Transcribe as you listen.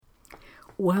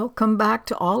Welcome back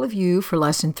to all of you for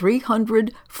lesson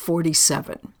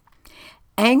 347.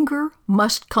 Anger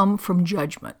must come from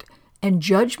judgment, and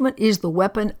judgment is the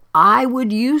weapon I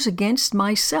would use against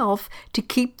myself to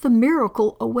keep the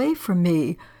miracle away from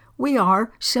me. We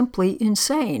are simply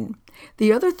insane.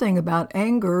 The other thing about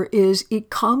anger is it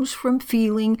comes from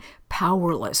feeling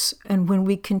powerless, and when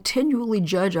we continually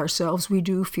judge ourselves, we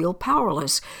do feel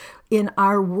powerless. In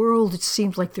our world, it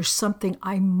seems like there's something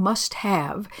I must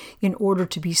have in order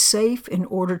to be safe, in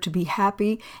order to be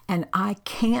happy, and I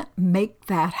can't make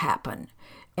that happen.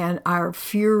 And our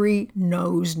fury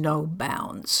knows no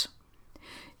bounds.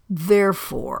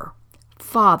 Therefore,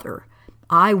 Father,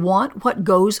 I want what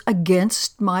goes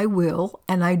against my will,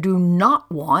 and I do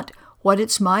not want what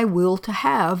it's my will to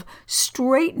have.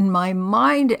 Straighten my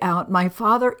mind out, my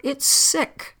Father. It's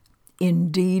sick.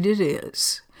 Indeed it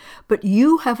is. But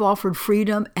you have offered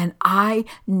freedom, and I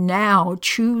now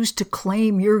choose to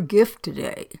claim your gift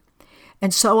today.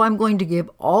 And so I'm going to give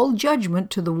all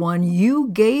judgment to the one you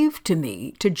gave to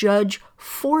me to judge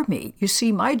for me. You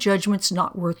see, my judgment's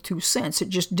not worth 2 cents. It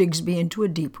just digs me into a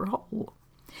deeper hole.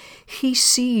 He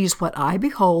sees what I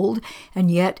behold, and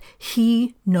yet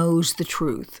he knows the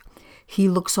truth. He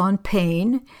looks on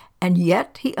pain, and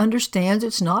yet he understands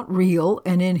it's not real,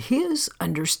 and in his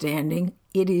understanding,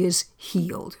 it is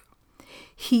healed.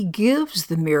 He gives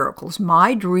the miracles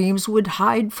my dreams would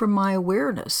hide from my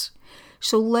awareness.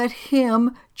 So let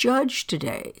him judge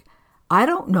today. I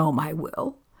don't know my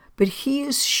will, but he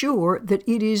is sure that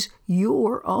it is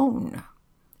your own.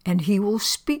 And he will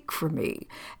speak for me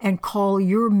and call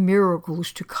your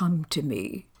miracles to come to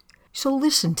me. So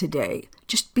listen today.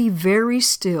 Just be very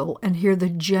still and hear the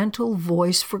gentle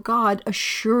voice for God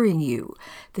assuring you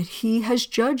that he has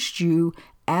judged you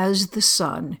as the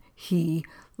son he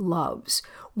loves.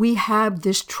 We have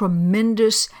this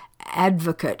tremendous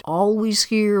advocate always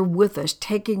here with us,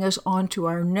 taking us on to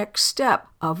our next step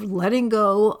of letting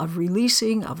go, of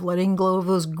releasing, of letting go of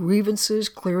those grievances,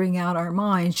 clearing out our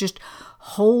minds. Just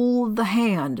hold the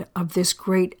hand of this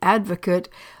great advocate.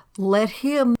 Let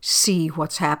him see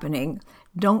what's happening.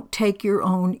 Don't take your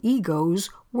own ego's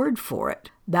word for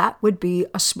it. That would be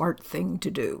a smart thing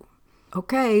to do.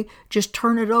 Okay, just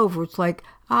turn it over. It's like,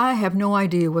 I have no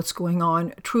idea what's going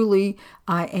on. Truly,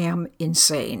 I am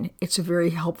insane. It's a very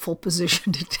helpful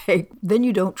position to take. Then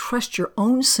you don't trust your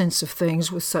own sense of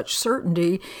things with such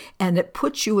certainty, and it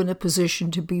puts you in a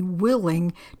position to be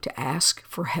willing to ask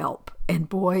for help. And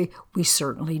boy, we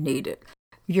certainly need it.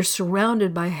 You're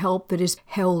surrounded by help that is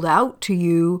held out to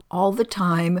you all the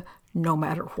time, no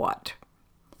matter what.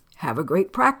 Have a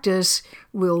great practice.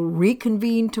 We'll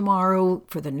reconvene tomorrow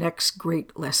for the next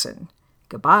great lesson.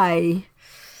 Goodbye.